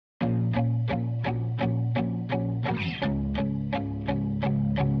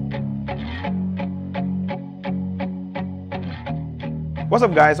What's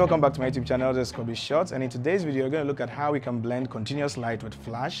up guys, welcome back to my YouTube channel. This is Kobe Shots, and in today's video we're going to look at how we can blend continuous light with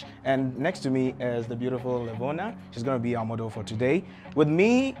flash. And next to me is the beautiful Levona. She's going to be our model for today. With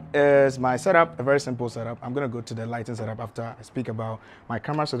me is my setup, a very simple setup. I'm going to go to the lighting setup after I speak about my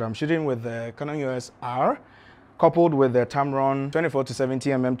camera setup. I'm shooting with the Canon EOS R coupled with the Tamron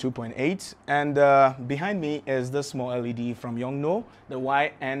 24-70mm 2.8, and behind me is this small LED from Yongnuo, the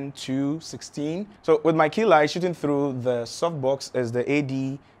YN216. So with my key light shooting through the softbox is the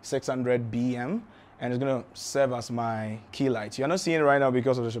AD600BM, and it's going to serve as my key light. You're not seeing it right now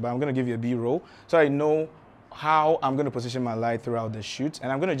because of the shoot, but I'm going to give you a B-roll so I know how I'm going to position my light throughout the shoot,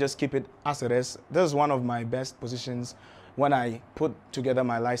 and I'm going to just keep it as it is. This is one of my best positions when I put together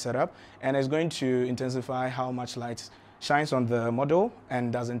my light setup, and it's going to intensify how much light shines on the model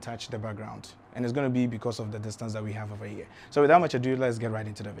and doesn't touch the background. And it's going to be because of the distance that we have over here. So without much ado, let's get right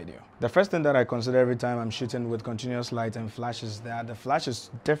into the video. The first thing that I consider every time I'm shooting with continuous light and flash is that the flash is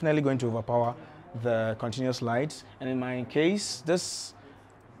definitely going to overpower the continuous light. And in my case, this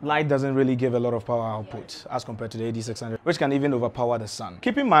light doesn't really give a lot of power output as compared to the AD600, which can even overpower the sun.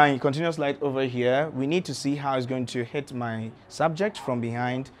 Keeping my continuous light over here, we need to see how it's going to hit my subject from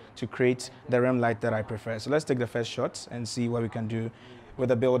behind to create the rim light that I prefer. So let's take the first shot and see what we can do with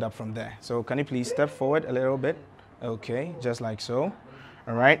the build up from there. So can you please step forward a little bit? Okay, just like so.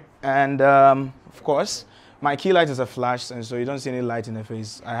 All right, and of course, my key light is a flash, and so you don't see any light in the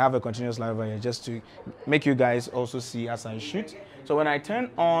face. I have a continuous light over here just to make you guys also see as I shoot. So when I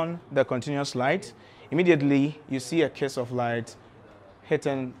turn on the continuous light, immediately you see a kiss of light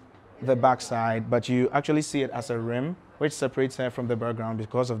hitting the backside, but you actually see it as a rim, which separates her from the background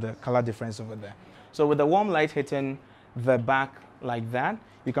because of the color difference over there. So with the warm light hitting the back like that,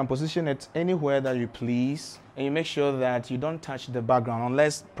 you can position it anywhere that you please, and you make sure that you don't touch the background,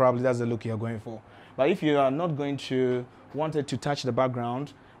 unless probably that's the look you're going for. But if you are not going to want it to touch the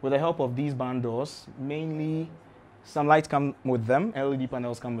background, with the help of these barn doors, mainly some lights come with them, LED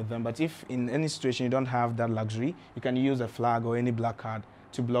panels come with them, but if in any situation you don't have that luxury, you can use a flag or any black card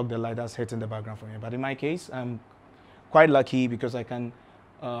to block the light that's hitting the background from you. But in my case, I'm quite lucky because I can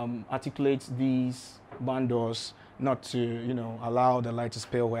articulate these barn doors not to, allow the light to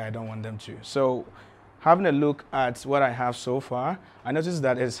spill where I don't want them to. So having a look at what I have so far, I noticed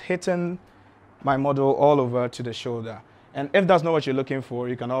that it's hitting my model all over to the shoulder. And if that's not what you're looking for,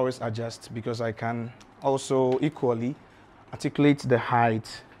 you can always adjust, because I can also equally articulate the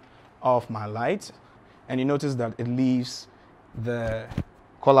height of my light, and you notice that it leaves the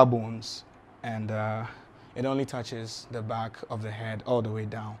collarbones, and it only touches the back of the head all the way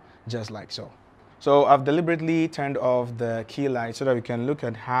down, just like so. So I've deliberately turned off the key light so that we can look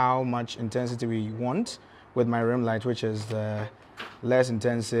at how much intensity we want with my rim light, which is the less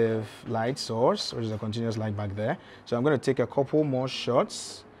intensive light source, which is a continuous light back there. So I'm going to take a couple more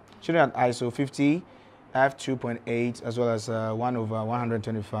shots, shooting at ISO 50, f2.8, as well as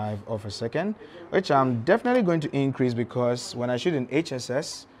 1/125 of a second, which I'm definitely going to increase, because when I shoot in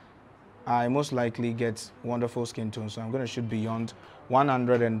HSS, I most likely get wonderful skin tone. So I'm going to shoot beyond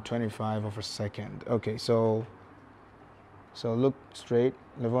 125 of a second. Okay, so look straight,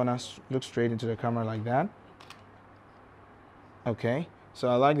 Levona, look straight into the camera like that. Okay, so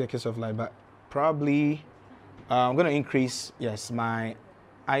I like the kiss of light, but probably I'm going to increase, yes, my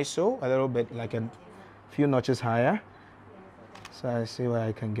ISO a little bit, like a few notches higher, so I see what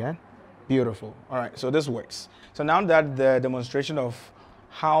I can get. Beautiful. All right, so this works. So now that the demonstration of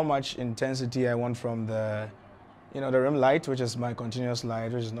how much intensity I want from the the rim light, which is my continuous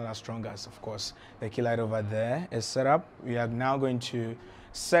light, which is not as strong as, of course, the key light over there, is set up, we are now going to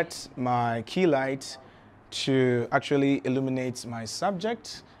set my key light to actually illuminate my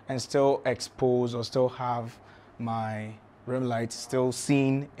subject and still expose, or still have my rim light still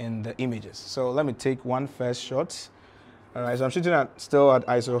seen in the images. So let me take one first shot. All right, so I'm shooting still at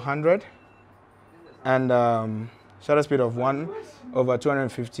ISO 100 and shutter speed of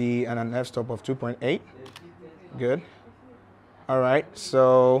 1/250 and an f-stop of 2.8. Good. All right,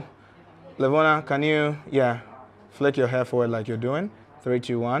 so Levona, can you flick your hair forward like you're doing? 3,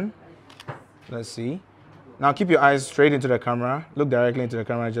 2, 1. Let's see. Now keep your eyes straight into the camera. Look directly into the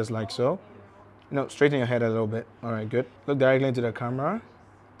camera, just like so. No, straighten your head a little bit. All right, good. Look directly into the camera.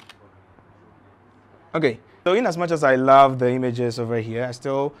 Okay, so in as much as I love the images over here, I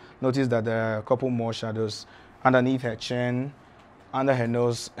still notice that there are a couple more shadows underneath her chin, under her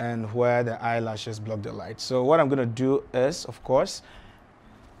nose, and where the eyelashes block the light. So what I'm going to do is, of course,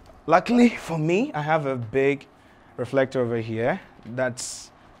 luckily for me, I have a big reflector over here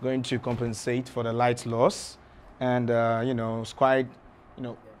that's going to compensate for the light loss. and you know, it's quite, you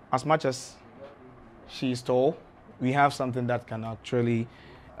know, as much as she's tall, we have something that can actually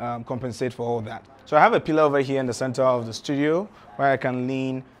compensate for all that. So I have a pillar over here in the center of the studio where I can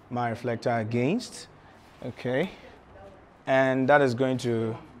lean my reflector against, okay, and that is going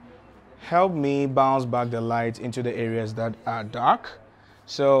to help me bounce back the light into the areas that are dark.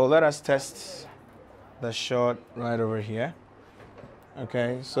 So let us test the shot right over here.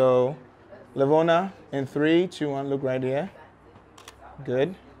 Okay, so Levona, in 3, 2, 1, look right here.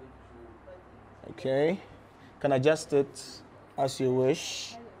 Good. Okay, can adjust it as you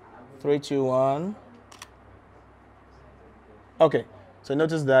wish. 3, 2, 1. Okay, so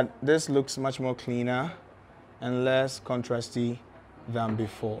notice that this looks much more cleaner and less contrasty than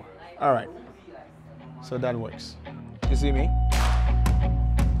before. All right, so that works. You see me?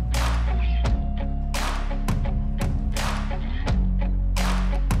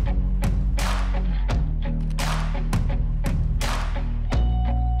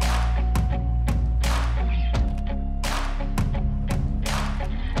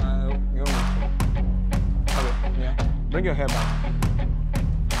 Bring your hair back.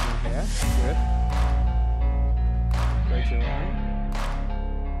 Yeah, good. 3, 2, 1.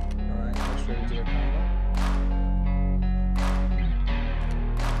 All right, go straight into the camera.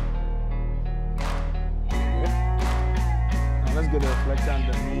 Good. Now let's get the reflector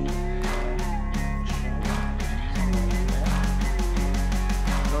underneath.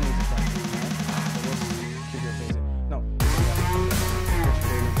 No need to touch it. So just keep your face in. No.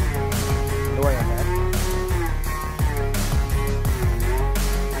 Lower your head.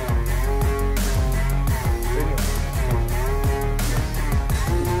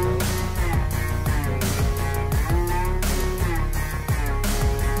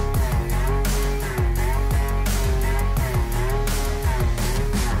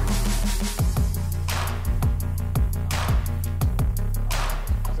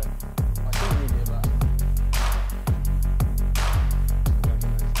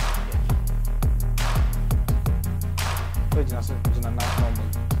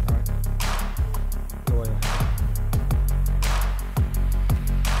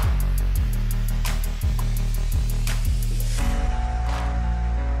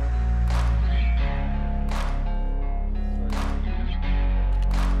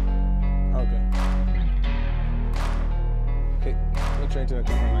 Straight to the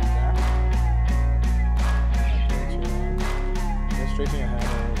camera like that. Just straighten your head a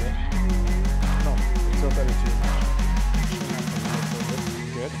little bit. No, it's so better too much.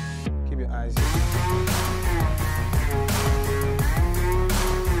 Good. Keep your eyes here.